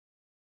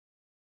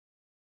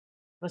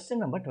Question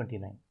number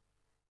 29.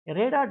 A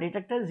radar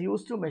detector is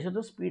used to measure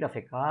the speed of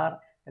a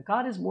car. The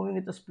car is moving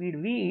with the speed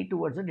v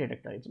towards the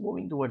detector. It's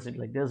moving towards it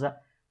like this.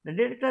 The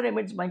detector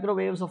emits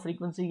microwaves of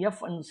frequency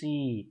f and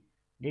c.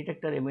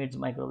 Detector emits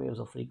microwaves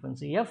of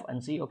frequency f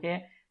and c.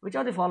 Okay, which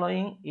of the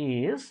following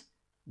is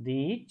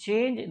the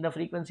change in the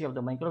frequency of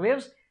the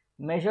microwaves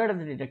measured at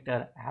the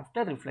detector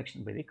after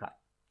reflection by the car?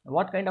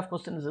 What kind of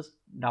question is this?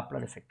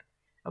 Doppler effect.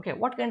 Okay,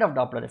 what kind of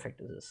Doppler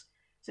effect is this?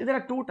 See, there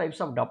are two types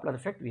of Doppler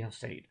effect we have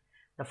studied.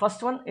 The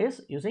first one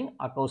is using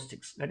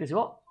acoustics, that is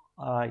your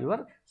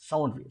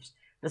sound waves.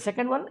 The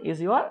second one is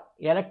your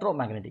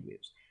electromagnetic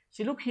waves.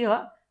 See, look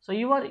here. So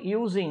you are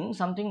using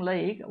something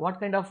like what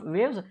kind of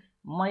waves?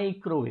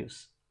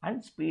 Microwaves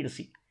and speed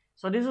c.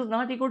 So this is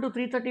not equal to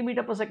 330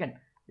 meter per second.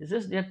 This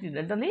is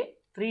generally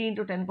 3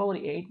 into 10 power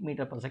 8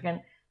 meter per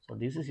second. So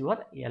this is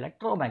your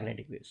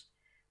electromagnetic waves.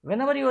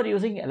 Whenever you are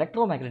using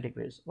electromagnetic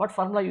waves, what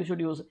formula you should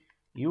use?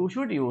 You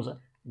should use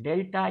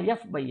delta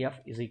f by f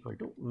is equal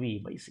to v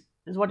by c.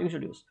 This is what you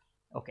should use.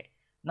 Okay.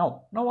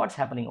 Now what's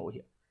happening over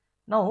here?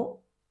 Now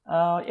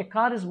a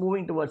car is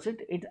moving towards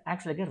it. It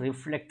acts like a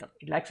reflector.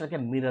 It acts like a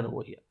mirror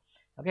over here.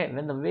 Okay.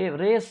 When the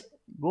rays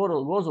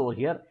goes over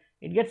here,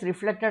 it gets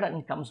reflected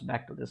and comes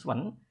back to this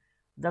one.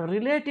 The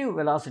relative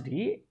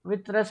velocity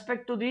with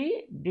respect to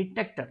the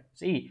detector.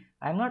 See,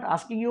 I am not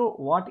asking you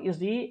what is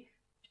the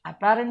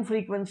apparent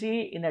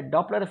frequency in a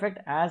Doppler effect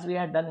as we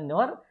had done in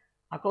our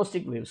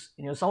acoustic waves,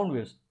 in your sound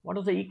waves. What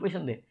was the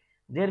equation there?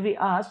 There we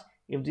asked,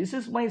 if this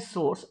is my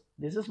source,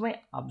 this is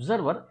my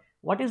observer,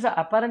 what is the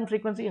apparent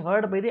frequency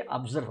heard by the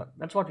observer?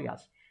 That's what we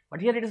asked.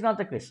 But here it is not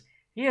the case.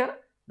 Here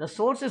the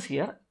source is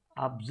here,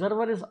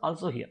 observer is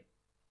also here.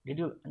 Did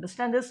you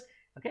understand this?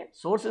 Okay,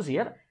 source is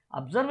here,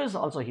 observer is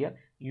also here.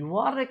 You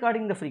are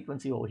recording the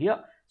frequency over here.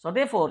 So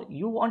therefore,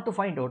 you want to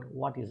find out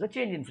what is the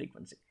change in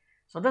frequency.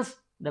 So thus,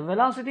 the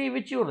velocity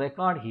which you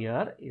record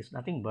here is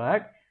nothing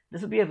but,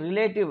 this will be a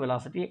relative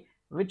velocity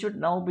which would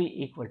now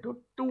be equal to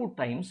 2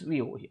 times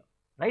v over here,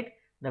 right?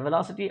 The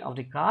velocity of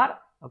the car,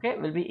 okay,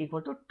 will be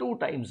equal to 2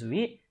 times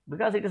v,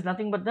 because it is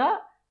nothing but the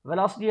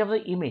velocity of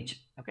the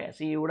image. Okay,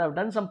 see, you would have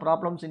done some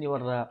problems in your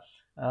 11th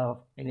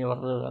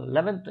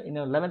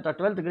or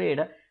 12th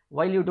grade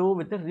while you do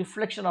with the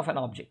reflection of an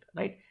object,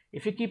 right?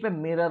 If you keep a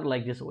mirror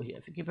like this over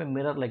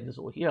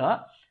here,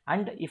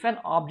 and if an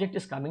object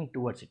is coming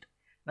towards it,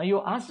 now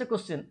you ask the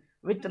question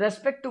with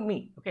respect to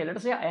me. Okay, let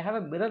us say I have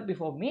a mirror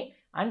before me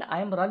and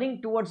I am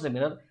running towards the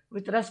mirror.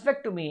 With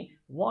respect to me,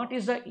 what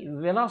is the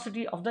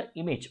velocity of the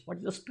image? What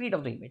is the speed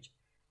of the image?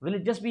 Will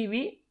it just be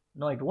v?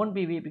 No, it won't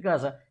be v,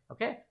 because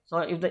okay, so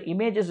if the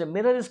image is, the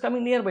mirror is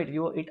coming nearby to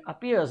you, it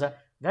appears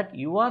that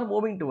you are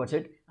moving towards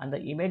it and the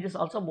image is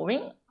also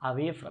moving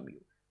away from you,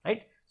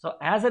 right? So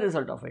as a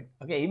result of it,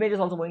 okay, image is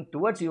also moving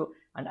towards you,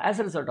 and as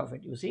a result of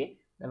it, you see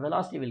the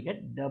velocity will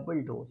get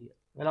doubled over here.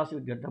 Velocity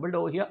will get doubled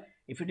over here.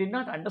 If you did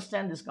not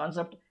understand this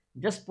concept,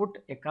 just put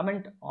a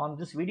comment on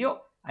this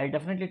video. I'll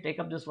definitely take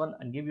up this one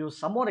and give you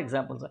some more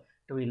examples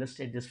to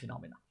illustrate this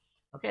phenomena.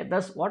 Okay,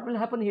 thus what will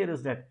happen here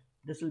is that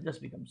this will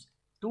just becomes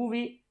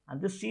 2v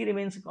and this c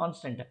remains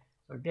constant.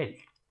 So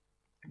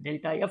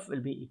delta f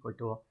will be equal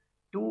to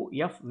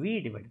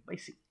 2fv divided by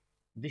c.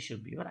 This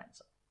should be your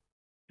answer.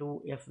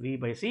 2fv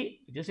by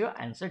c, which is your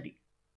answer D.